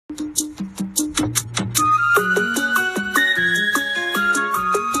Hi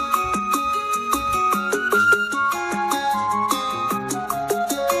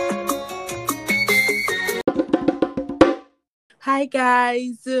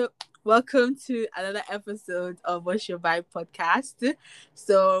guys, welcome to another episode of What's Your Vibe podcast.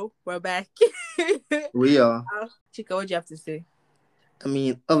 So we're back. We are. Chika, what do you have to say? I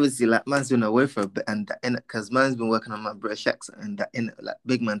mean, obviously, like man's been away for a bit, and in it, because man's been working on my British accent and that in it, like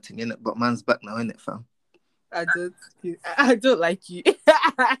big man thing in it. But man's back now, in it, fam. I don't like you.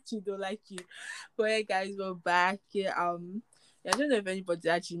 I actually don't like you. But yeah, guys, we're back. I don't know if anybody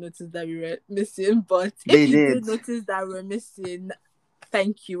actually noticed that we were missing, but They if you did. did notice that we're missing,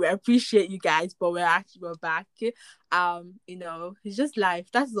 thank you. We appreciate you guys, but we're back. It's just life.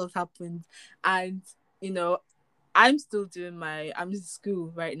 That's what happened. And I'm still I'm in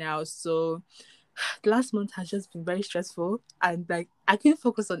school right now, so the last month has just been very stressful and like I couldn't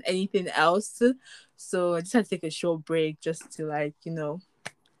focus on anything else. So I just had to take a short break just to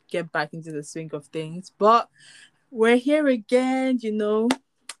get back into the swing of things. But we're here again,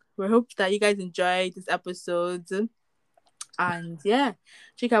 We hope that you guys enjoyed this episode. And yeah,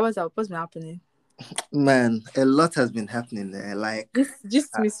 Chika, what's been happening? Man, a lot has been happening there. Like,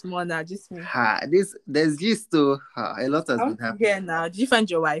 just me small now, just me. There's just a lot has been happening. Yeah, now, did you find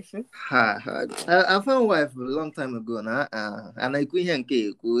your wife? I found wife a long time ago now, and I couldn't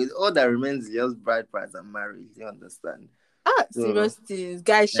hear all that remains is just bride price and marriage. You understand? Serious things.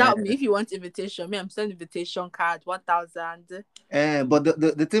 Guys, shout me if you want invitation. Me, I'm sending invitation card, 1,000. But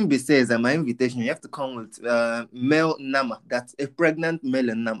the thing be says that my invitation, you have to come with male Nama. That's a pregnant male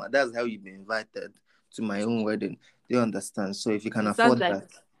and Nama. That's how you be invited to my own wedding. Do you understand? So if you can afford that.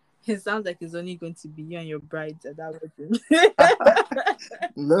 It sounds like it's only going to be you and your bride at that wedding.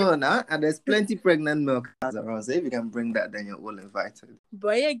 No, and there's plenty pregnant male cars around. So if you can bring that, then you're all invited.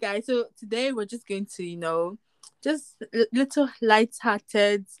 But yeah, guys. So today we're just going to, just a little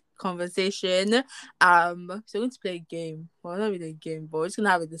light-hearted conversation. So we're going to play a game. Well, not really a game, but we're just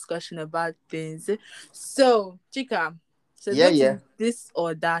gonna have a discussion about things. So, Chika, this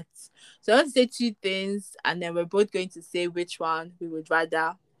or that. So I want to say two things, and then we're both going to say which one we would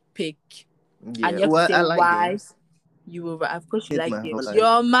rather pick. Yeah, and you have to say like why games. You will. Of course, you like games. Life. You're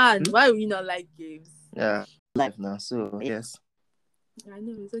a man. Why would you not like games? Yeah, life now. So yes. I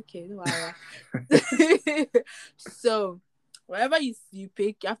know, it's okay. No worry. So, whatever you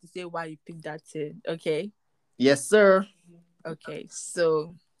pick, you have to say why you picked that thing. Okay? Yes, sir. Okay.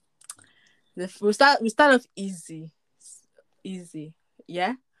 So, we start off easy. Easy.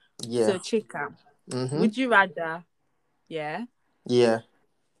 Yeah? Yeah. So, Chika, would you rather, Yeah.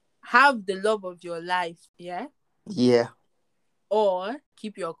 have the love of your life, yeah? Yeah. Or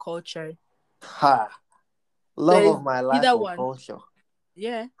keep your culture? Love of my life or culture?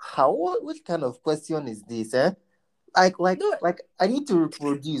 Yeah. Which kind of question is this, eh? Like I need to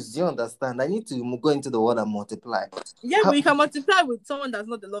reproduce. Do you understand? I need to go into the world and multiply. Yeah, but you can multiply with someone that's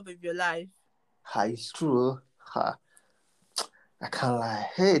not the love of your life. It's true. I can't lie.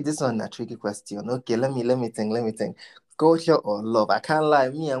 Hey, this one a tricky question. Okay, let me think. Culture or love? I can't lie.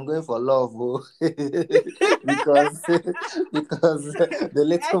 Me, I'm going for love, because the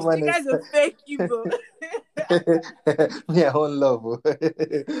little man is. You guys are fake evil. Me, I want love.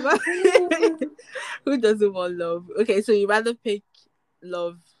 Who doesn't want love? Okay, so you rather pick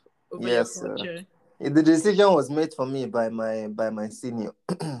love over your culture? The decision was made for me by my senior.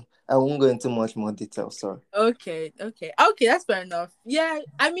 I won't go into much more detail. Sorry. Okay, that's fair enough. Yeah,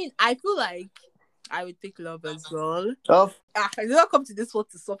 I mean, I feel like I would pick love as well. I did not come to this world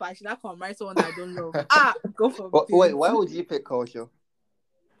to suffer. I should not come marry someone I don't love. Go for wait, why would you pick culture?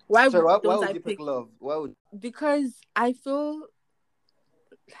 Why would you pick love? Because I feel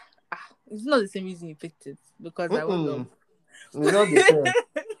it's not the same reason you picked it. Because I want love. It's not the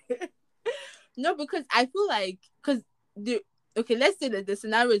same. No, because I feel like let's say that the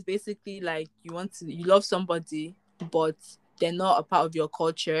scenario is basically like you love somebody, but they're not a part of your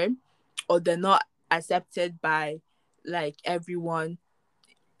culture, or they're not accepted by like everyone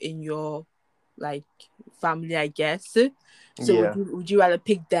in your like family, I guess. So would you rather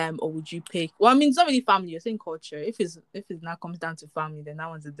pick them, or would you pick? Well, I mean, it's not really family. You're saying culture. If it now comes down to family, then that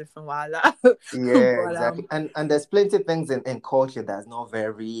one's a different one. Yeah, exactly. And there's plenty of things in culture that's not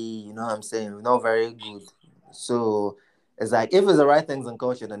very, you know what I'm saying, not very good. So it's like if it's the right things in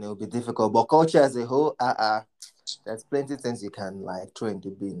culture, then it will be difficult. But culture as a whole, there's plenty of things you can like throw in the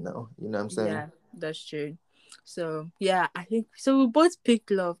bin now. You know what I'm saying? Yeah, that's true. So yeah, I think so. We both pick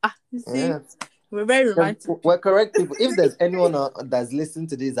love. You see, we're very romantic. We're correct people. If there's anyone that's listening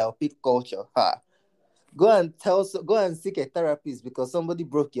to this, I'll pick culture. go and seek a therapist because somebody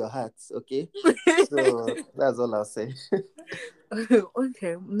broke your heart. Okay, so that's all I'll say.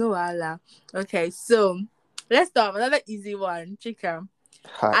 Okay, no wala. Okay, so let's start with another easy one. Chica,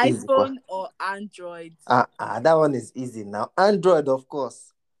 Easy. iPhone or Android? That one is easy now. Android, of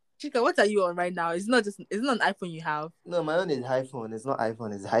course. Chica, what are you on right now? It's not an iPhone you have. No, my own is iPhone. It's not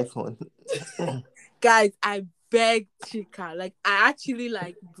iPhone. It's iPhone. Guys, I beg Chika. Like, I actually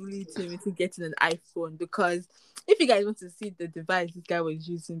like bullied him into getting an iPhone because if you guys want to see the device this guy was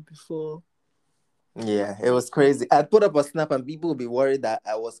using before. Yeah, it was crazy. I'd put up a snap and people would be worried that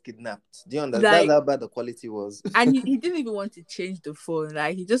I was kidnapped. Do you understand? Like, That's how bad the quality was. And he didn't even want to change the phone.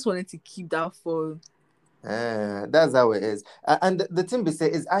 Like, he just wanted to keep that phone. That's how it is. And the thing we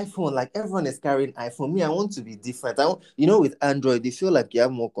say is iPhone. Like everyone is carrying iPhone. Me, I want to be different. With Android, you feel like you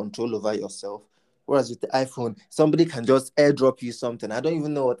have more control over yourself. Whereas with the iPhone, somebody can just airdrop you something. I don't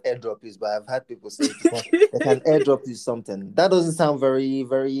even know what airdrop is, but I've had people say they can airdrop you something. That doesn't sound very,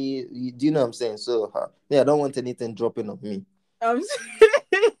 very. Do you know what I'm saying? So, I don't want anything dropping on me.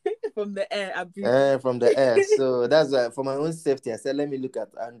 From the air, from the air. So that's why, for my own safety, I said, let me look at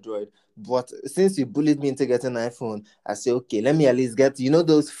Android. But since you bullied me into getting an iPhone, I said, okay, let me at least get,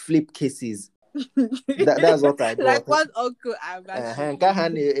 those flip cases. That's what I got. Like what uncle I've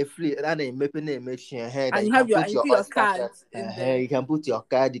a flip, and you have your card in there. You can put your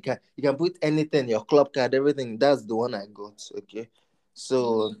card, you can put anything, your club card, everything. That's the one I got. Okay.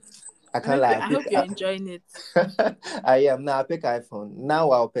 So I hope you're enjoying it. I am. Now I pick iPhone.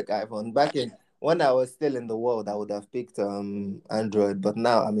 Now I'll pick iPhone. Back in when I was still in the world, I would have picked Android, but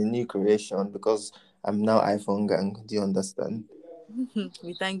now I'm a new creation because I'm now iPhone gang. Do you understand?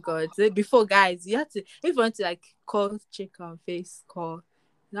 We thank God. So before, guys, you have to, if you want to like call, check on face call,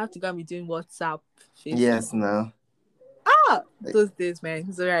 you have to go and be doing WhatsApp. Facebook. Yes, now. Those days, man.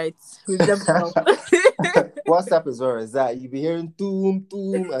 It's alright. WhatsApp is where is that? You be hearing toom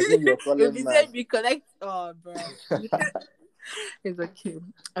as if you're calling. You'll be saying we connect. Oh, bro. It's okay.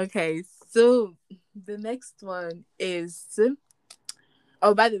 Okay, so the next one is.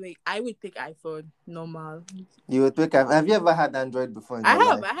 Oh, by the way, I would pick iPhone normal. You would pick. Have you ever had Android before in your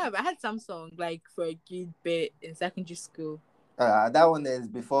life? I have. I had Samsung like for a good bit in secondary school. That one is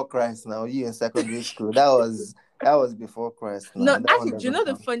before Christ. Now you in secondary school. That was before Christ. No, actually, do you know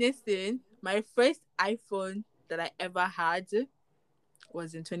the funniest thing? My first iPhone that I ever had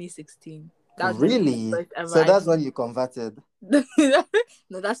was in 2016. Really? So that's when you converted? No,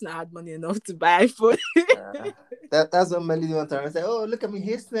 that's not. I had money enough to buy iPhone. That's when Melody went around and said, "Oh, look at me,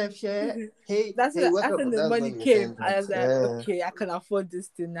 here's Snapchat. Hey, that's when the money came. I was like, okay, I can afford this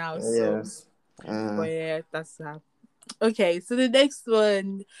thing now." Yes. But yeah, that's that. Okay, so the next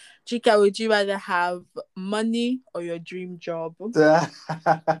one, Chika, would you rather have money or your dream job? See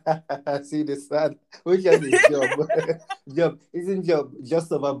the sad. Which one is job? Job isn't job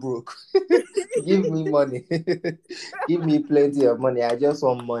just over broke. Give me money. Give me plenty of money. I just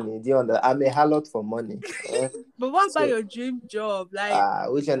want money. Do you understand? I'm a harlot for money. But what about your dream job? Like,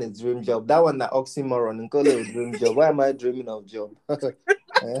 which one is dream job? That one, that oxymoron. And call it a dream job. Why am I dreaming of job?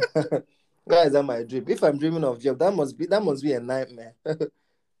 Why is that my dream? If I'm dreaming of job, that must be a nightmare.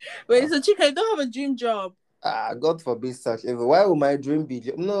 Wait, so Chika, you don't have a dream job? God forbid such. Why would my dream be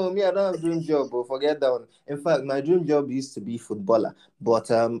job? No, me, I don't have a dream job, but forget that one. In fact, my dream job used to be footballer,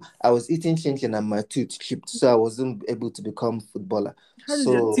 but I was eating chinchin and my tooth chipped, so I wasn't able to become footballer. How does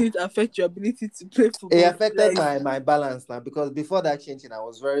your tooth affect your ability to play football? It affected my balance now, because before that chinchin, I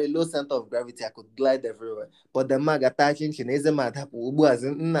was very low center of gravity. I could glide everywhere. But the mag attack chinchin isn't mad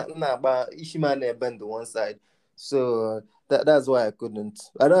bend to one side. So that's why I couldn't.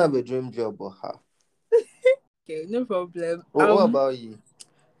 I don't have a dream job, but okay, no problem. What about you?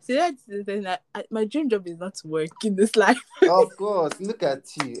 See, that's the thing. My dream job is not to work in this life. Of course. Look at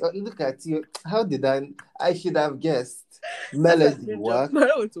you. How did I should have guessed. Melody work. I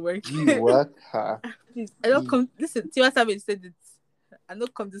don't want to work. You work. Please, I don't come. Listen, Tiwa Savage said it. I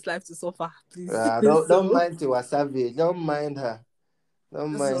don't come this life to suffer. Please. Don't mind Tiwa Savage. Don't mind her.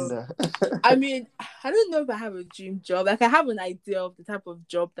 Don't mind her. I mean, I don't know if I have a dream job. Like, I have an idea of the type of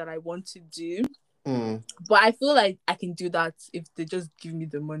job that I want to do. But I feel like I can do that if they just give me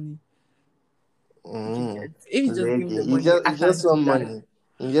the money. If you just give me the money, you just want money.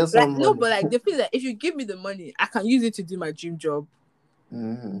 You just want money. No, but like the thing that if you give me the money, I can use it to do my dream job.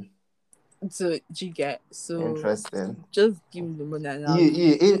 So you get interesting. Just give me the money. And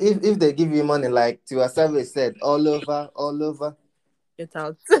if they give you money, like Tiwa Savage said, all over. Get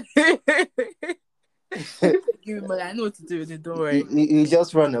out. Give me money. I know what to do with it. Don't worry. You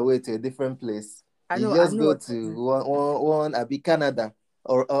just run away to a different place. You just go to one Canada.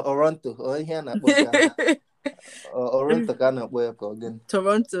 or Toronto, or here na or Toronto kind of work again.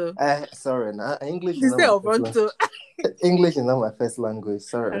 Toronto. Sorry, nah, English is You not say my first Toronto. English is not my first language.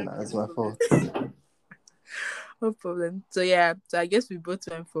 Sorry, Okay, nah, it's my fault. no problem. So yeah, so I guess we both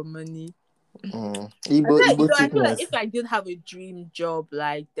went for money. Igbo I feel like thickness. if I did have a dream job,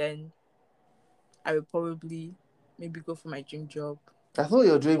 like then I would probably maybe go for my dream job. I thought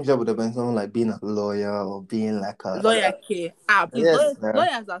your dream job would have been something like being a lawyer or being like a Lawyer care. Please, yes.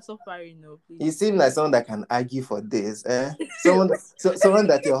 lawyers are suffering, no, please. You seem like someone that can argue for this, eh? Someone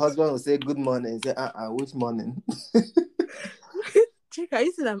that your husband will say good morning, say which morning? Chika,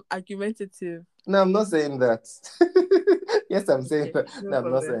 you said I'm argumentative. No, I'm not saying that. Yes, I'm saying that. No,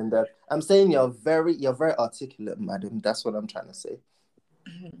 I'm not saying that. I'm saying you're very articulate, madam. That's what I'm trying to say.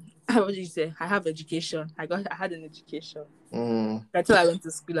 What did you say? I have education. I had an education. Mm. Until I went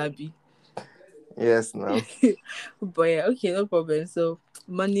to school, Abby. Yes, no. But yeah, okay, no problem. So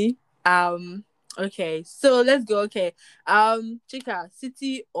money. Okay, so let's go. Okay. Chika,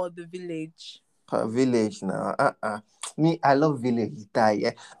 city or the village? Village now. Me, I love village.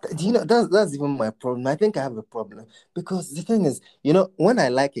 Yeah. Do you know that's even my problem? I think I have a problem because the thing is, when I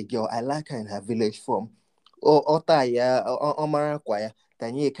like a girl, I like her in her village form. Or Marakwaya.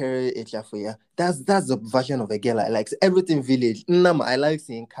 That's the version of a girl I like. So everything village. I like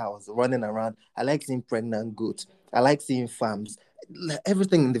seeing cows running around. I like seeing pregnant goats. I like seeing farms.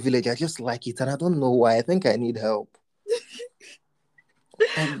 Everything in the village, I just like it, and I don't know why. I think I need help.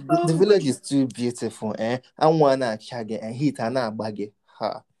 And the village is too beautiful, eh? I wanna chage and heat and baggy.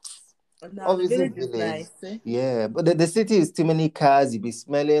 Ha. Obviously, the village is nice. Eh? Yeah, but the city is too many cars. You be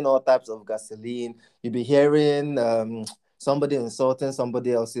smelling all types of gasoline. You be hearing somebody insulting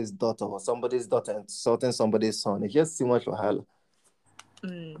somebody else's daughter or somebody's daughter insulting somebody's son. It's just too much for her.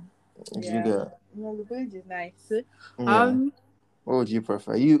 Yeah. The village is nice. Yeah. What would you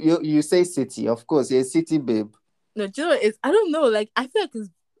prefer? You say city, of course. You're a city babe. No, do you know what it is? I don't know. Like I feel like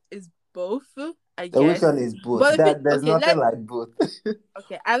it's both. I guess. Which one is both? But there's nothing like both.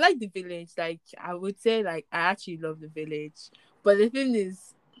 Okay, I like the village. Like I would say, like I actually love the village. But the thing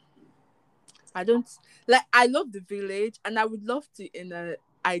is, I don't like. I love the village, and I would love to, in an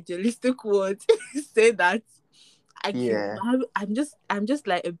idealistic word, say that I can. Yeah. I'm just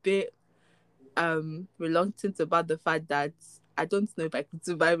like a bit reluctant about the fact that I don't know if I could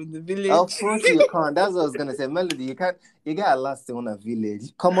survive in the village. Of course you can't. That's what I was gonna say. Melody, you can't. You get a last in a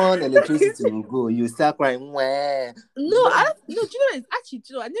village. Come on, electricity will go. You start crying. Wah. Do you know? It's actually,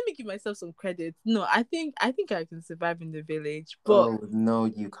 do you know? I need to give myself some credit. No, I think I can survive in the village. But no,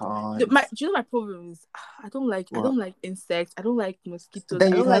 you can't. Do you know my problem is I don't like insects. I don't like mosquitoes.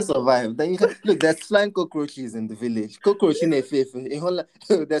 Then you can't survive. Then you can look. There's flying cockroaches in the village. Cockroach in a faith.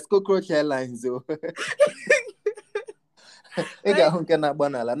 There's cockroach airlines.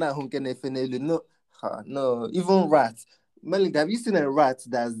 No, even rats. Melody, have you seen a rat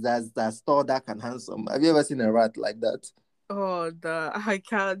that's tall, dark, and handsome? Have you ever seen a rat like that? Oh, I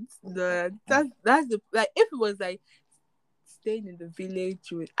can't. That's the like. If it was like staying in the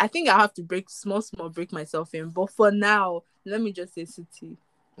village, I think I have to break myself in. But for now, let me just say city.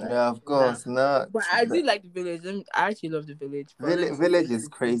 Yeah, of course, no. But I do like the village. I actually love the village. Village is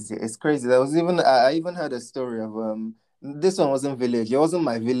crazy. It's crazy. I even heard a story of this one wasn't village. It wasn't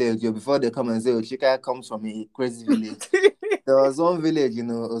my village. Before they come and say, "Oh, Chika comes from a crazy village." There was one village,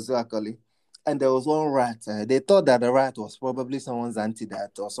 Ozuakoli, and there was one rat. They thought that the rat was probably someone's auntie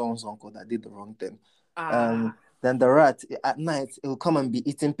or someone's uncle that did the wrong thing. Then the rat at night it will come and be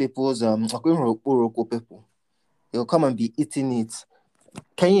eating people's people. It will come and be eating it.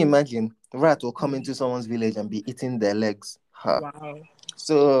 Can you imagine? The rat will come into someone's village and be eating their legs. Wow.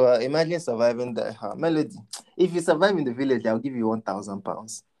 So imagine surviving the Melody. If you survive in the village, I'll give you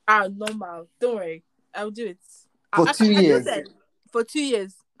 £1,000. Normal. Don't worry. I'll do it. For 2 years. For 2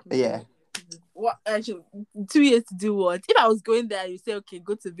 years. Yeah. What actually 2 years to do what? If I was going there, you say okay,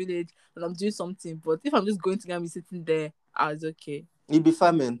 go to the village and I'm doing something. But if I'm just going to be sitting there, I was okay. You'll be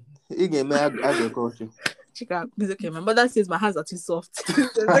farming. You get me agriculture. Chika, it's okay. My mother says my hands are too soft.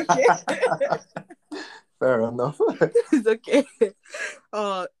 It's okay. Fair enough. It's okay.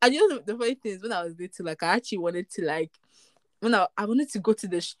 And you know the funny thing is when I was little, like I actually wanted to when I wanted to go to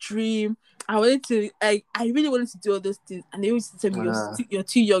the stream. I wanted to I really wanted to do all those things, and they always tell me you're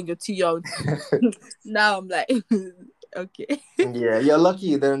too young. Now I'm like, okay. Yeah, you're lucky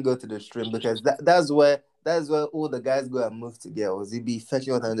you didn't go to the stream because that's where all the guys go and move to girls. They be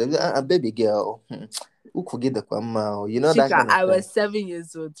fetching out and a baby girl. Who could get the Kwama? You know Chika, that kind of I was 7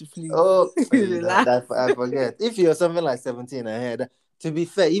 years old, please. Oh, I forget. If you're something like 17 ahead, To be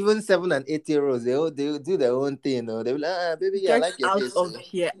fair, even 7 and 8 year olds, they do their own thing. They'll be like, baby, I Get like your out face. of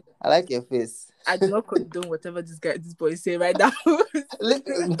here. I like your face. I do not condone whatever this boy is saying right now.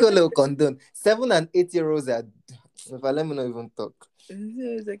 Nkolo condone. 7 and 8 year olds are. If I let me not even talk.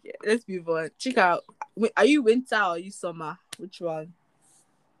 It's okay. Let's move on. Chika, are you winter or are you summer? Which one?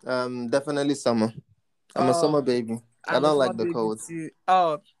 Definitely summer. I'm a summer baby. I I'm a don't summer like the baby cold. too.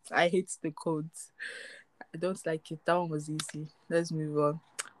 Oh, I hate the cold. I don't like it. That one was easy. Let's move on.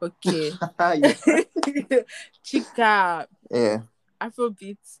 Okay. Yeah. Chika, Yeah.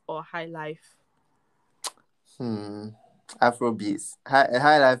 Afrobeats or high life? Afrobeats.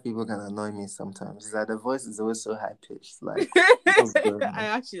 High life people can annoy me sometimes. It's like the voice is always so high pitched. Like, what's going on? I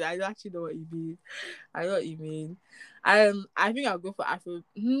actually know what you mean. I know what you mean. I think I'll go for Afro.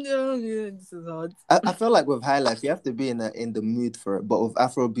 No, this is hard. I feel like with high life you have to be in the mood for it, but with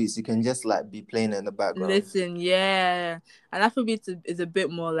Afrobeats you can just like be playing in the background. Listen, yeah, and Afrobeat is a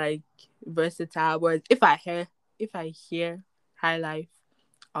bit more like versatile. Whereas if I hear high life,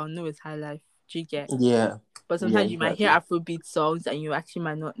 I'll know it's high life. Do you get? Yeah. But sometimes Yeah, you might hear exactly. Afrobeat songs and you actually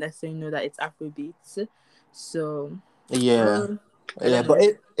might not necessarily know that it's Afrobeats. So Yeah. I Yeah, don't but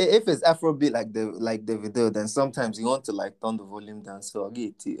know. if it's Afrobeat like the video, then sometimes you want to like turn the volume down. So I'll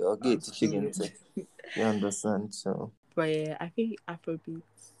get to chicken to you understand. So But yeah, I think Afrobeats.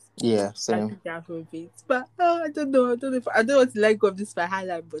 yeah, I same. think Afrobeats. But I don't know. I don't want to let go of this for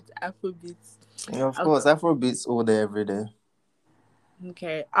highlight, but Afrobeats. Yeah, of course, Afrobeats all day every day.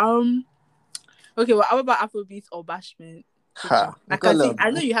 Okay. Okay, well, how about Afrobeats or Bashment? Ha. I can see. I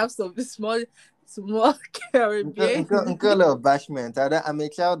know you have some small Caribbean. Nkolo of bashment. I'm a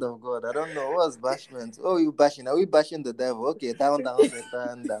child of God. I don't know what's bashment. Oh, you bashing? Are we bashing the devil? Okay, down,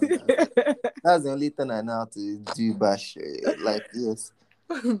 Satan, down. That's the only thing I know how to do. Bash, like yes.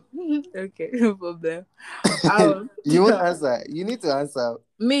 Okay, no problem. You won't answer. You need to answer.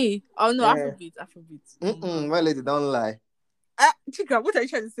 Me? Oh no, Afrobeats. My lady, don't lie. Chika, what are you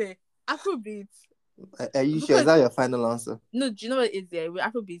trying to say? Afrobeats. Are you sure? Is that your final answer? No, do you know what it is there? With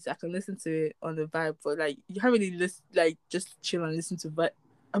Afrobeats, I can listen to it on the vibe, but like you can't really listen, like just chill and listen to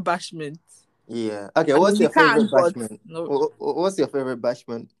a Bashment. Yeah. Okay. I What's mean, your you can, favorite but bashment? no. What's your favorite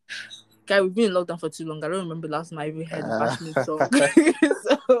bashment? Guy, we've been in lockdown for too long. I don't remember last time I even heard a Bashment song.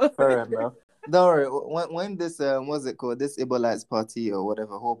 So... Fair enough. Don't worry. When this what's it called? This Ebola's party or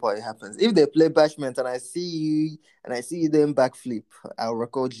whatever whole party happens. If they play bashment and I see you then backflip, I'll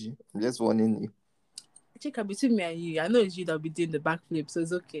record you. I'm just warning you. Chika, between me and you, I know it's you that'll be doing the backflip, so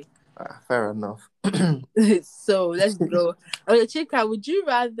it's okay. Fair enough. So let's go. Okay, Chika, would you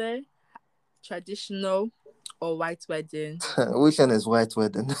rather traditional or white wedding? Which one is white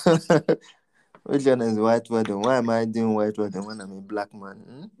wedding? Which one is white wedding? Why am I doing white wedding when I'm a black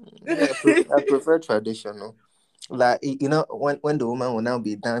man? Yeah, I prefer traditional. Like when the woman will now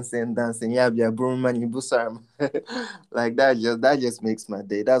be dancing, yeah, be a broom man, you busarm. Like that just makes my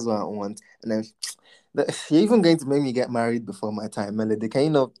day. That's what I want. And then you're even going to make me get married before my time, Melody. Can you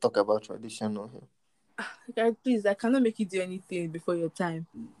not talk about traditional here? Guys, please, I cannot make you do anything before your time.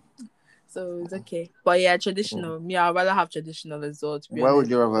 So it's okay. But yeah, traditional. Me, I'd rather have traditional as well, to be Why honest. would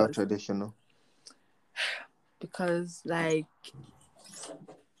you rather have traditional? Because like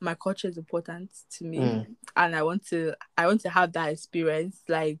my culture is important to me, and I want to have that experience.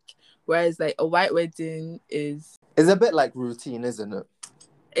 Like, whereas like a white wedding is a bit like routine, isn't it?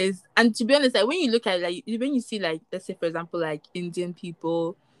 And to be honest, like when you look at it, like when you see like, let's say for example, like Indian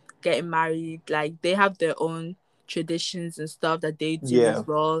people getting married, like they have their own traditions and stuff that they do as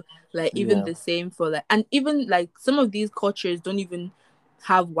well. Like even the same for like, and even like some of these cultures don't even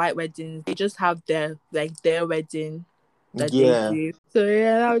have white weddings. They just have their wedding that they do. So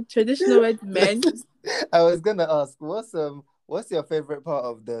yeah, traditional wedding. I was gonna ask, what's your favorite part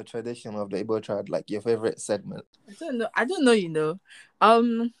of the tradition of the Igbo tribe? Like your favorite segment? I don't know.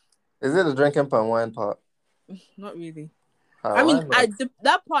 Is it the drinking palm wine part? Not really. I mean,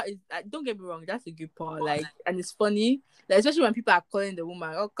 that part is. Don't get me wrong. That's a good part. Like, and it's funny. Like, especially when people are calling the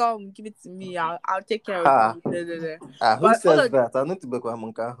woman, "Oh, come, give it to me. I'll take care of you." Who says that? I need to be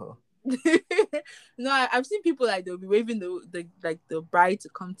Kwamunkaho. No, I've seen people like they'll be waving the bride to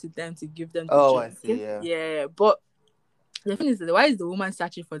come to them to give them the drink. I see. Yeah, but the thing is, why is the woman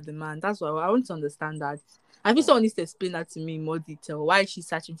searching for the man? That's what I want to understand. That I think someone needs to explain that to me in more detail. Why is she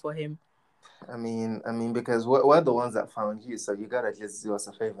searching for him? I mean, because we're the ones that found you, so you gotta just do us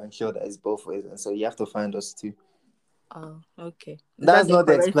a favor and show that it's both ways, and so you have to find us too. Oh, okay. That's not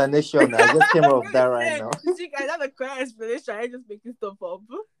the explanation. I just came up with that right now. That's the correct explanation. I just making stuff up.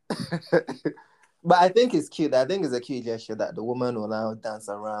 But I think it's cute. I think it's a cute gesture that the woman will now dance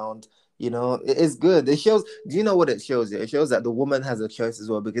around, it's good. It shows. Do you know what it shows you? It shows that the woman has a choice as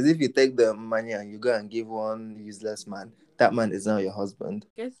well. Because if you take the money and you go and give one useless man, that man is not your husband.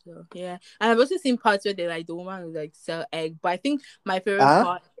 Guess so. Yeah, and I've also seen parts where they like the woman will like sell egg, but I think my favorite Ah,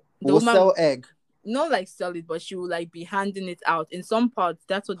 part, the we'll woman sell egg. not like sell it, but she will like be handing it out. In some parts,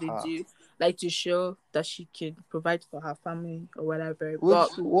 that's what they Ha. do, like to show that she can provide for her family or whatever. But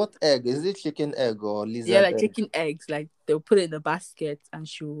What egg is it? Chicken egg or yeah, lizard like egg? chicken eggs, like they'll put it in a basket and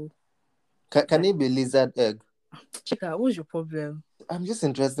she'll Can it be lizard egg? check out. What's your problem? I'm just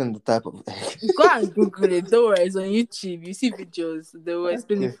interested in the type of egg. Go and Google it. Don't worry, it's on YouTube. You see videos, they will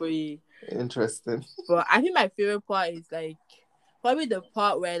explain it Okay, for you. interesting. But I think my favorite part is like probably the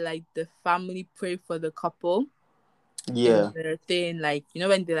part where like the family pray for the couple in Yeah, the thing, like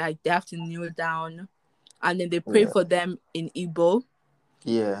when they have to kneel down and then they pray yeah, for them in Igbo,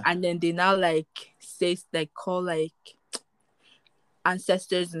 yeah, and then they now like say like call like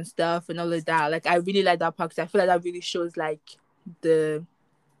ancestors and stuff and all of that. Like I really like that part because I feel like that really shows like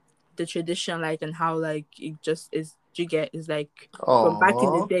the tradition, like, and how like it just is. You get is like from back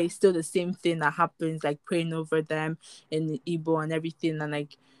in the oh, day, still the same thing that happens, like praying over them in the Igbo and everything, and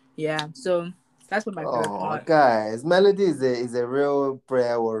like yeah. So that's what my favorite oh, part. guys, Melody is a real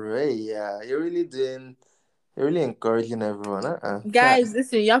prayer warrior. Hey, yeah, you're really encouraging everyone. Chai. Guys,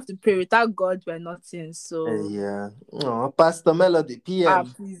 listen, you have to pray. Without God, we're nothing. Hey, So yeah. Oh, Pastor Melody, PM.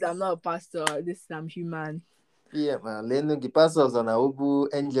 please, I'm not a pastor. I'm human. PM, man. Lenugi pastors on Aubu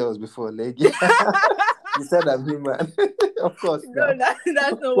angels before Legi. You said I'm human. Of course, No, now. that's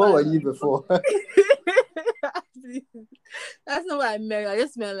not What what were I you meant. before? Please. That's not what I meant. I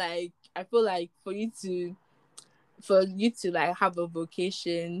just meant like I feel like for you to like have a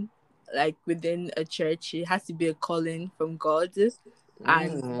vocation like within a church, it has to be a calling from God,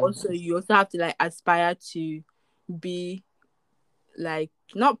 and also Mm, you also have to like aspire to be like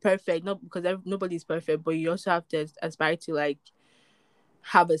not perfect, not because nobody's perfect, but you also have to aspire to like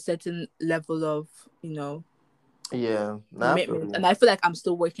have a certain level of yeah, nah, I feel commitment, you. and I feel like I'm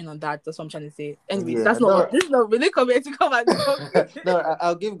still working on that. That's what I'm trying to say. Anyways, Yeah, that's not no, what this is not really coming to come and tell me. no,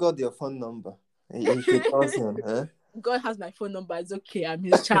 I'll give God your phone number. You should call him, huh? God has my phone number. It's okay. I'm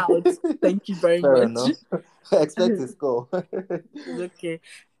his child. Thank you very Fair much. enough. Expect his call. It's okay.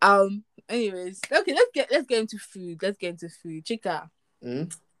 Anyways, okay. Let's get into food. Let's get into food. Chika,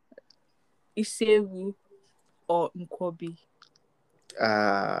 Mm? Isewu or Nkwobi?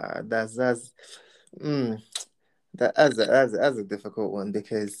 That's mm, that's a difficult one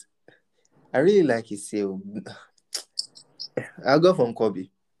because I really like his seal. I'll go from Kobe.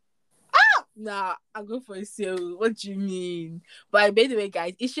 Nah, I'll go for Isewu. What do you mean? But by the way,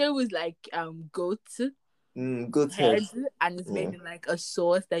 guys, Isewu is like goat Good head, head. and it's Yeah. made in like a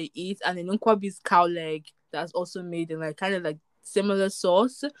sauce that you eat, and then Nkwobi is cow leg that's also made in like kind of like similar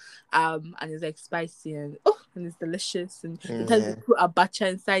sauce, and it's like spicy and it's delicious, and sometimes they Yeah. put abacha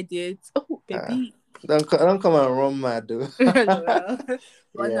inside it. Oh, Uh, baby. don't come and run mad though. Well,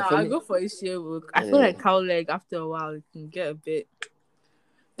 but Yeah, no, for I'll me. go for Ishewu. I feel Yeah. like cow leg after a while it can get a bit.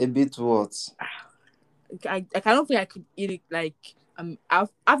 A bit what? I don't think I could eat it like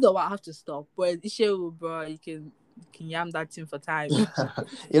after a while I have to stop. But Ishewu, bro, you can yam that thing for time.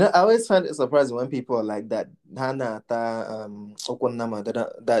 I always find it surprising when people are like that. Hana, Okwonama,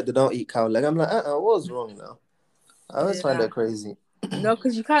 they don't eat cow leg. I'm like, what's wrong now? I always find Yeah, that crazy. no,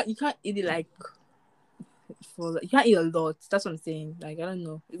 because you can't eat it like you can't eat a lot. That's what I'm saying. Like I don't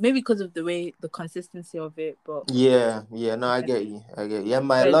know, maybe because of the consistency of it, but Yeah, yeah, no, I yeah. get you. I get you. Yeah,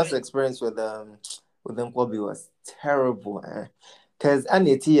 my But last experience with them Kobe was terrible. Because I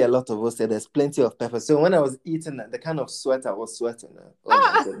need to eat a lot of us said there's plenty of pepper. So when I was eating that, the kind of sweat I was sweating, oh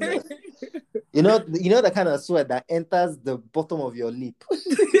my goodness. You know the kind of sweat that enters the bottom of your lip.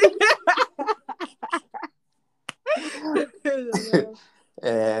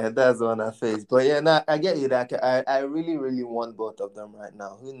 That's the one I face. But yeah, no, I get you that I really, really want both of them right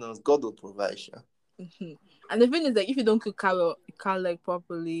now. Who knows? God will provide, sure. And the thing is, like, if you don't cook cow leg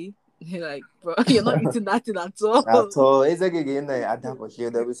properly, you're like, bro, you're not eating nothing at all. At all. It's like again, adapt for you.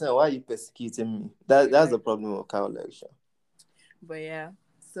 They'll be saying, why are you persecuting me? That's the problem with cow leg, sure. But yeah.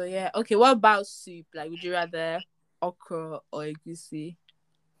 So yeah. Okay, what about soup? Like, would you rather okra or egusi?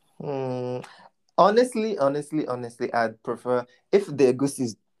 Honestly, I'd prefer if the egusi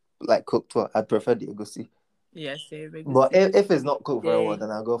is like cooked well, I'd prefer the egusi. Yeah, same But egusi. if it's not cooked very well, Yeah.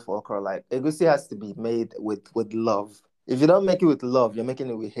 then I'll go for okra. Like egusi has to be made with love. If you don't make it with love, you're making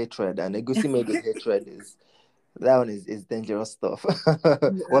it with hatred. And egusi made with hatred is that one is dangerous stuff.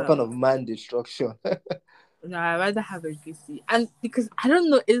 Weapon No, of man destruction. no, I'd rather have egusi. And because I don't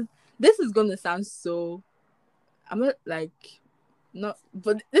know, this is gonna sound so I'm not like not,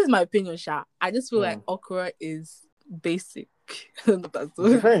 but this is my opinion, Sha. I just feel like Mm. okra is basic. I don't know if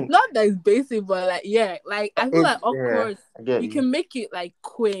that's Different. not that it's basic, but like yeah, like I feel like Yeah, okra, I get you you. can make it like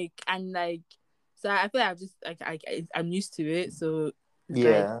quick and like. So I feel like I've just like I'm used to it, so it's like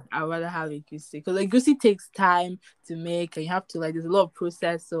Yeah. I'd rather have egusi because like egusi takes time to make and you have to like there's a lot of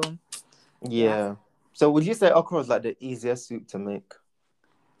process. So yeah, Yeah. So would you say okra is like the easiest soup to make?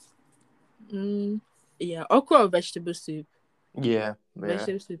 yeah, okra or vegetable soup. Yeah. Yeah.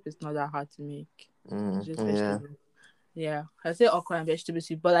 Vegetable soup is not that hard to make. It's just Yeah. vegetable. Yeah, I say okra and vegetable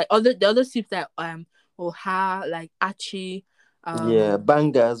soup, but like the other soups that oha like achi, Yeah.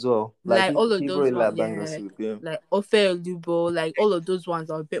 Banga as well. Like like all of people those really ones, like banga yeah, soup. Yeah. like ofe olubo, like all of those ones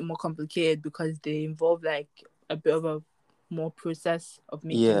are a bit more complicated because they involve like a bit of a more process of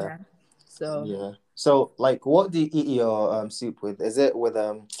making Yeah. them. So Yeah. So like, what do you eat your soup with? Is it with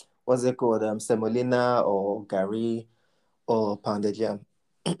what's it called, semolina or gari or pounded yam?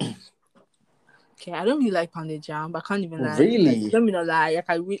 okay, I don't really like pounded jam, but I can't even lie. Like, Really? let me not lie. Like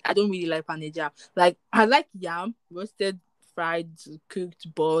I don't really like pounded jam. Like I like yam, roasted, fried,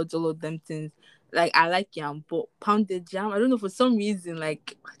 cooked, boiled, all of them things. Like I like yam, but pounded jam, I don't know for some reason.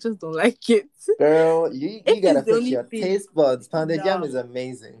 Like I just don't like it. Girl, you If you gotta it's the fix only your thing, taste buds. Pounded yam no. is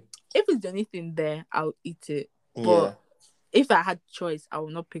amazing. If it's the only thing there, I'll eat it. But Yeah. if I had choice, I will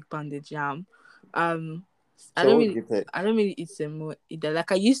not pick pounded jam. Um, I So don't what do really, you pick? I don't really eat semo either.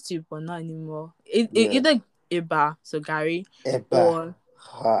 Like I used to, but not anymore. Yeah. Either iba, so Gary, Eba. or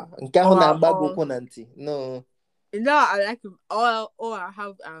Ha. Nke ahụ or na-agba gị or ụkwụ na ntị. No. no, I like or I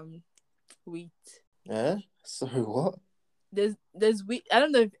have wheat. Eh? Sorry, what? There's wheat. I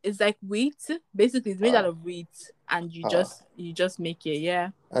don't know if it's like wheat. Basically, it's made out Ha. of wheat, and Ha. you just make it.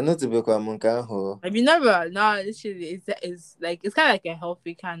 Yeah. Anotubekwa m nke ahụ. Have you never? No, literally, it's like it's kind of like a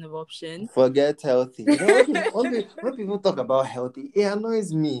healthy kind of option. Forget healthy. You know, when people talk about healthy, it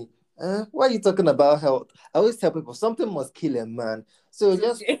annoys me. Why are you talking about health? I always tell people something must kill a man. So It's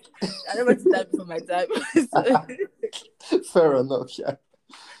just okay. I never did that before my time. fair enough, yeah.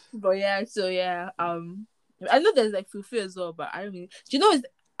 But yeah, so yeah, I know there's like fufu as well, but I don't really. Do you know?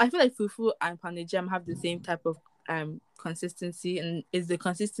 I feel like fufu and pounded jam have the same type of consistency, and it's the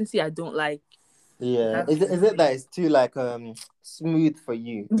consistency I don't like. Yeah. That's Is it that it's too like smooth for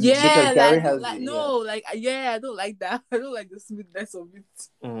you? Because yeah, like I Gary don't has like it, yeah. no, like yeah, I don't like that. I don't like the smoothness of it.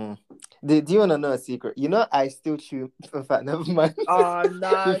 Mm. Do you want to know a secret? You know, I still chew. In fact, never mind. Oh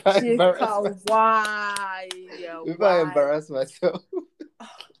no, If I embarrass chica, myself, why? Yeah, if I why? embarrass myself,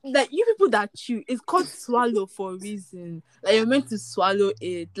 Like you people that chew, it's called swallow for a reason. Like you're meant to swallow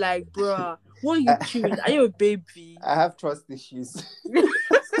it. Like, bruh, what are you chewing? Are you a baby? I have trust issues.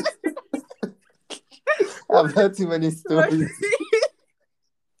 I've heard too many stories.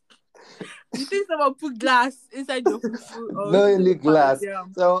 You think someone put glass inside your fufu or No, inside only the pounded glass.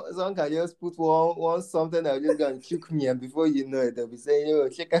 yam? So someone can just put one something that will just go and choke me, and before you know it, they'll be saying, "Yo,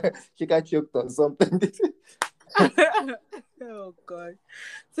 she got choked on something." Oh god.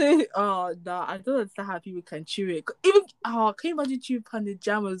 So no, I don't understand how people can chew it. Even can you imagine chewing pounded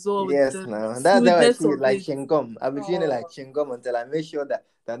jam as well with Yes, the now that's how I smoothness chew it of like it? chewing gum. I've been chewing it like Oh chewing gum until I make sure that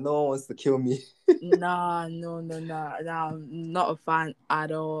no one wants to kill me. nah, no, I'm not a fan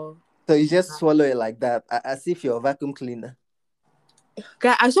at all. So you just swallow it like that, as if you're a vacuum cleaner.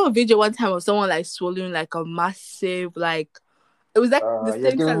 Guy, I saw a video one time of someone like swallowing like a massive like it was like the You're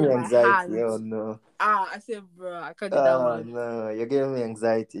same giving size me of my anxiety. hand. Oh no. I said, bro, I can't do that one. No, you're giving me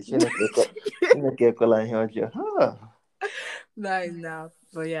anxiety. Chineke ekwela ihe ọjọọ. Not enough.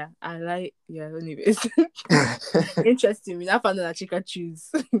 But yeah, I like anyways. Interesting. We now found out that chicken choose.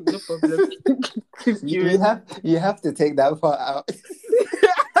 No problem. You have to take that part out.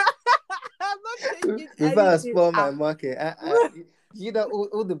 I'm not taking Before I anything spoil my out. market, you know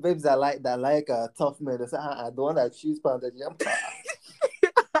all the babes I like that like tough men. They say, the one that choose pounded jam.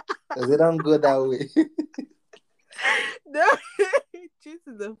 Because they don't go that way. No, this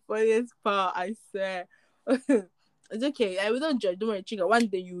is the funniest part. I swear. It's okay. I will not judge. Don't worry, chicken. One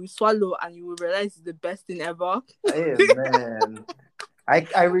day you will swallow and you will realize it's the best thing ever. Hey man,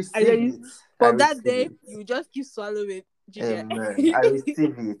 I receive it. From that day, you just keep swallowing. Amen. I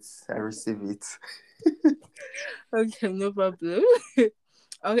receive it. I receive it. Okay, no problem.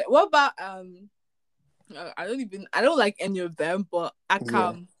 Okay, what about I don't like any of them, but Yeah.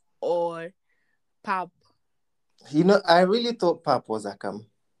 Akam or Pap. You know, I really thought Pap was Akam.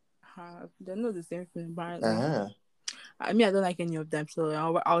 They're not the same thing, apparently. Uh-huh. I mean, I don't like any of them, so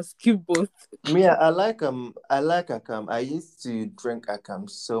I'll skip both. Me, I like Akam. I used to drink Akam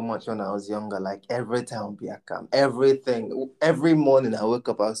so much when I was younger. Like every time would be Akam. Everything. Every morning I wake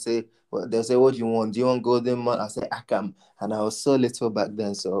up, I'll say, well, they'll say, what do you want? Do you want golden mud? I'll say Akam. And I was so little back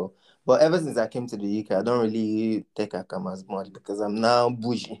then. So, but ever since I came to the UK, I don't really take Akam as much because I'm now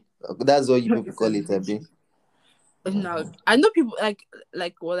bougie. That's what you people call it, Abby. No, I know people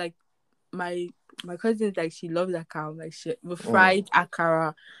like my cousin, like she loves akara, like she with fried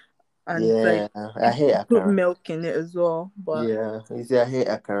akara and Yeah, like I hate put Akara. milk in it as well. But Yeah, you see, I hate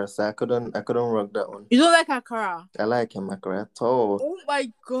Akara, so I couldn't rock that one. you don't like akara? I like him Akara at all. Oh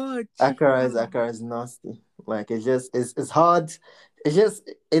my god, Akara is nasty. Like it's hard.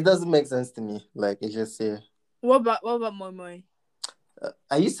 It doesn't make sense to me. Like it's just yeah. what about moi moi,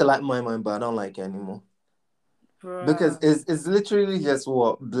 I used to like my but I don't like it anymore because bruh? it's literally just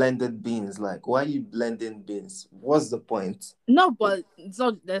what blended beans. Like why are you blending beans? What's the point? No, but it's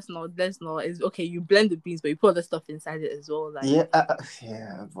not. That's not. It's okay. You blend the beans, but you put other stuff inside it as well. Like, Yeah,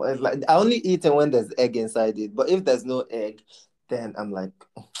 yeah. But like I only eat it when there's egg inside it. But if there's no egg, then I'm like,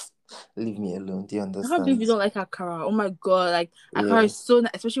 leave me alone. Do you I can't believe understand? you don't like akara. Oh my god, like akara Yeah. is so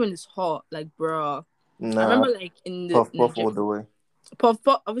nice, especially when it's hot. Like, bruh. I Nah, remember like in the puff puff all the way. Puff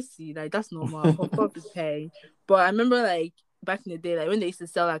Puff, obviously, like that's normal. Puff Puff is paying, but I remember like back in the day, like when they used to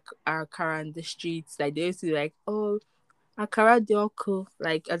sell like akara in the streets, like they used to be like, oh, akara de cool,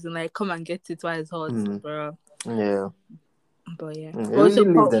 like as in like come and get it while it's hot, bro. Yeah. But yeah, It but really so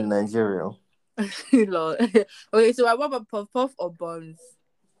lived Puff, in Nigeria. Lord. Okay, so what about Puff Puff or buns?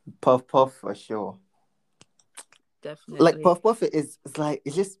 Puff puff for sure. Like Definitely. puff puff is it's like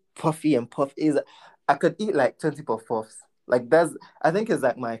it's just puffy and puff is I could eat like 20 puff puffs. Like that's I think it's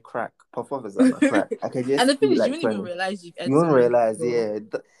like my crack. Puff puff is like my crack. I could And just the thing eat is, you like won't even 20. realize you've You ate won't so many. realize, So. yeah.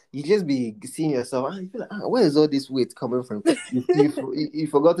 You just be seeing yourself, you feel like, where is all this weight coming from? You've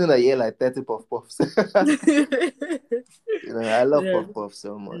forgotten that you ate like 30 puff puffs. I love Yeah. puff puff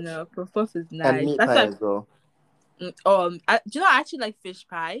so much. No, Puff Puff is And nice. meat That's pie like as well. do you know I actually like fish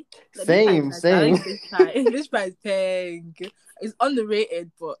pie? Like meat pie is Same, nice, but I same. like fish pie. Fish pie is pink. It's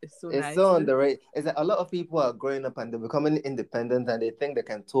underrated, but it's so It's nice. so underrated. It's that a lot of people are growing up and they're becoming independent and they think they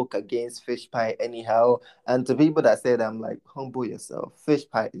can talk against fish pie anyhow. And to people that say that, I'm like, humble yourself. Fish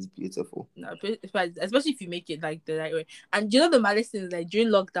pie is beautiful. No, fish pie, especially if you make it like the right way. And you know the malice thing is like during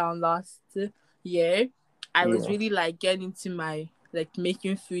lockdown last year, I was Yeah. really like getting into my like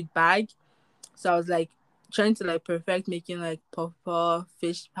making food bag. So I was like trying to like perfect making like papa,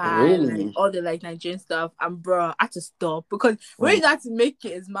 fish pie, like Really? all the like Nigerian stuff. And bro, I had to stop because when you have to make it,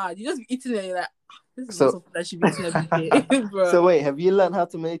 it's mad. You just be eating it, and you're like, this is not So, something that should be eaten every day, bro. so wait, have you learned how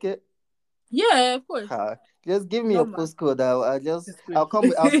to make it? Yeah, of course. Just give me your Normal. postcode. I'll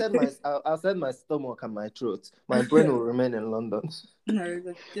come. I'll send my stomach and my throat. My brain will remain in London. No,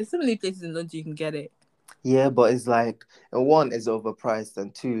 there's so many places in London you can get it. Yeah, but it's like one is overpriced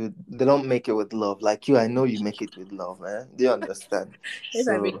and two they don't make it with love. Like you, I know you make it with love, man. Do you understand? If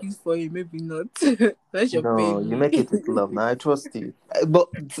I So make it for you, maybe not. Unless you're no, paying you me. make it with love. Now I trust you. But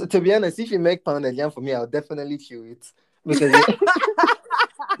to be honest, if you make pounded yam for me, I'll definitely chew it because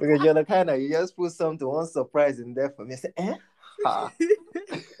because you're the kind of you just put something one surprise in there for me. I say, eh? Ha.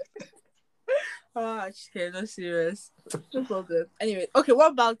 Oh, okay, no serious. No problem. Anyway, okay,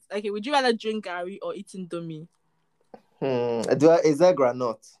 what about would you rather drink Gary or eat Indomie? Is that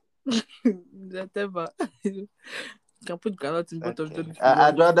granite? Whatever. You can put granite in both of them Okay. if you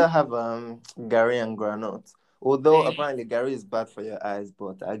I'd want. rather have Gary and granite. Although Eh. apparently Gary is bad for your eyes,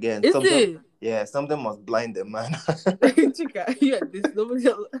 but again, Is it? something must blind the man. Chica, yeah, this nobody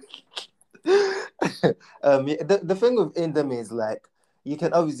else. The thing with Indomie is like you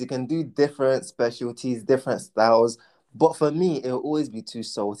can obviously can do different specialties, different styles, but for me it'll always be too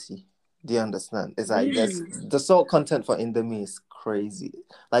salty. Do you understand? It's like Really? the salt content for Indomie is crazy.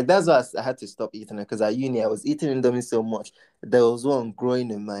 Like that's why I had to stop eating it because at uni I was eating Indomie so much there was one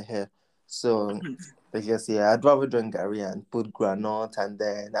growing in my hair. So I guess yeah, I'd rather drink Gary and put granite and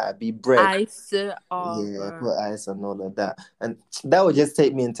then I'd be bread. Ice Yeah, over. put ice and all of that. And that would just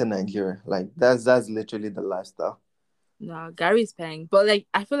take me into Nigeria. Like that's literally the lifestyle. No, Gary is paying. But like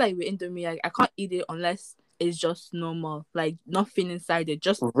I feel like with Indomie, like I can't eat it unless it's just normal. Like nothing inside it.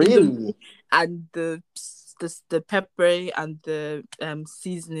 Just Indomie Really? and the pepper and the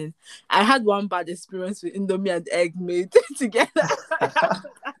seasoning. I had one bad experience with Indomie and egg made together.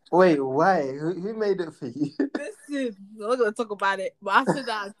 Wait, why? Who made it for you? Listen, I'm not gonna talk about it. But after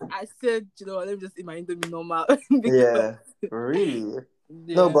that, I said, you know what, let me just eat my Indomie normal. Because Yeah, really?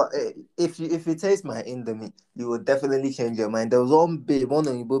 No, Yeah. but if you taste my Indomie, you will definitely change your mind. There was one babe, one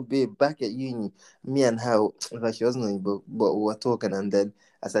Oyibo babe back at uni. Me and her, in fact, she wasn't Oyibo, but we were talking, and then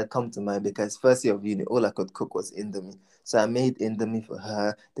I said, "Come to mind," because first year of uni, all I could cook was Indomie. So I made Indomie for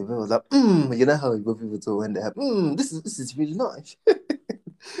her. The babe was like, you know how Oyibo people talk when they have, this is really nice.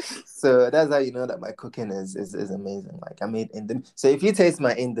 So that's how you know that my cooking is amazing. Like I made Indomie. So if you taste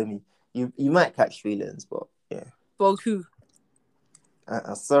my Indomie, you might catch feelings, but yeah. For who?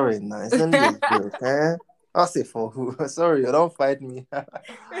 Sorry, no, it's only a joke, eh? I'll say for who? Sorry, don't fight me. But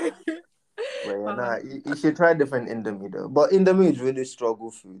yeah, nah, um, you should try different Indomie though. But Indomie is really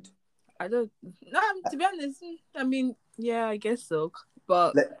struggle food. I don't. No, to be honest, I mean, yeah, I guess so.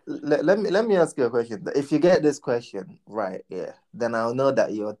 But Let me ask you a question. If you get this question right, yeah, then I'll know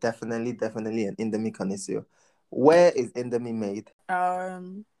that you're definitely an Indomie connoisseur. Where is Indomie made?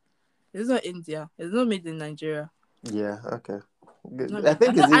 it's not India. It's not made in Nigeria. Yeah, okay. It's not I made.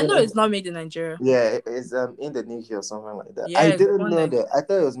 think it's I even know it's not made in Nigeria. yeah, it's Indonesia or something like that. I Yeah, it's didn't one know like. that. I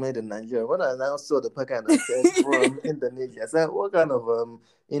thought it was made in Nigeria. When I now saw the packet and I said from Indonesia, I said, "What kind of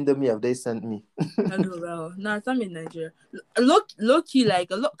Indomie have they sent me?" LOL. No, it's not made in Nigeria. Low key, like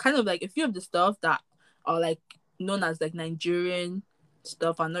a lot, kind of like a few of the stuff that are like known as like Nigerian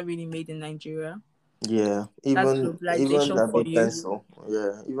stuff are not really made in Nigeria. Yeah, That's even globalization that for big you, pencil.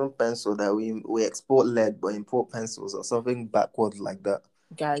 Yeah, even pencil that we export lead but import pencils or something backwards like that.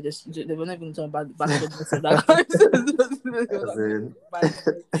 guys. They were not even talking about the backwardness of that. As in,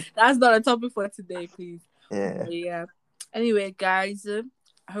 That's not a topic for today, please. yeah. But yeah. Anyway, guys,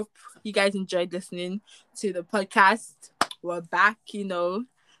 I hope you guys enjoyed listening to the podcast. We're back,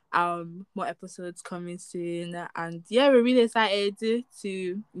 more episodes coming soon, and yeah, we're really excited to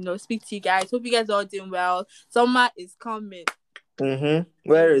speak to you guys. Hope you guys are all doing well. Summer is coming.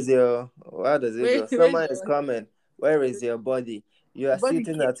 Where is your? How does it go? Where's Summer is your coming. Where is your body? You are body?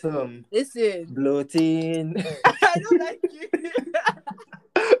 sitting at home, Listen, bloating. I don't like you.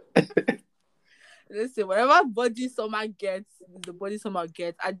 Listen, whatever body summer gets, the body summer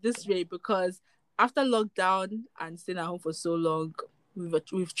gets at this rate, because after lockdown and staying at home for so long,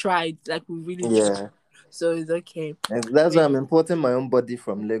 we've tried, like we really tried. Yeah, So it's okay. and that's why I'm importing my own body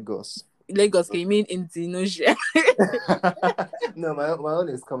from Lagos. Lagos, can you mean Indonesia? No, my own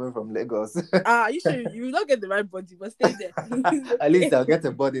is coming from Lagos. You sure you will not get the right body, but stay there. At least I'll get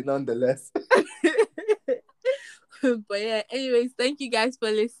a body nonetheless. But yeah, anyways, thank you guys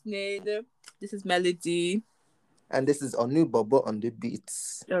for listening. This is Melody. And this is Onu Bobo on the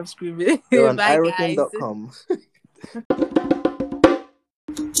beats. I'm screaming. You're on Bye, guys. iRotten.com.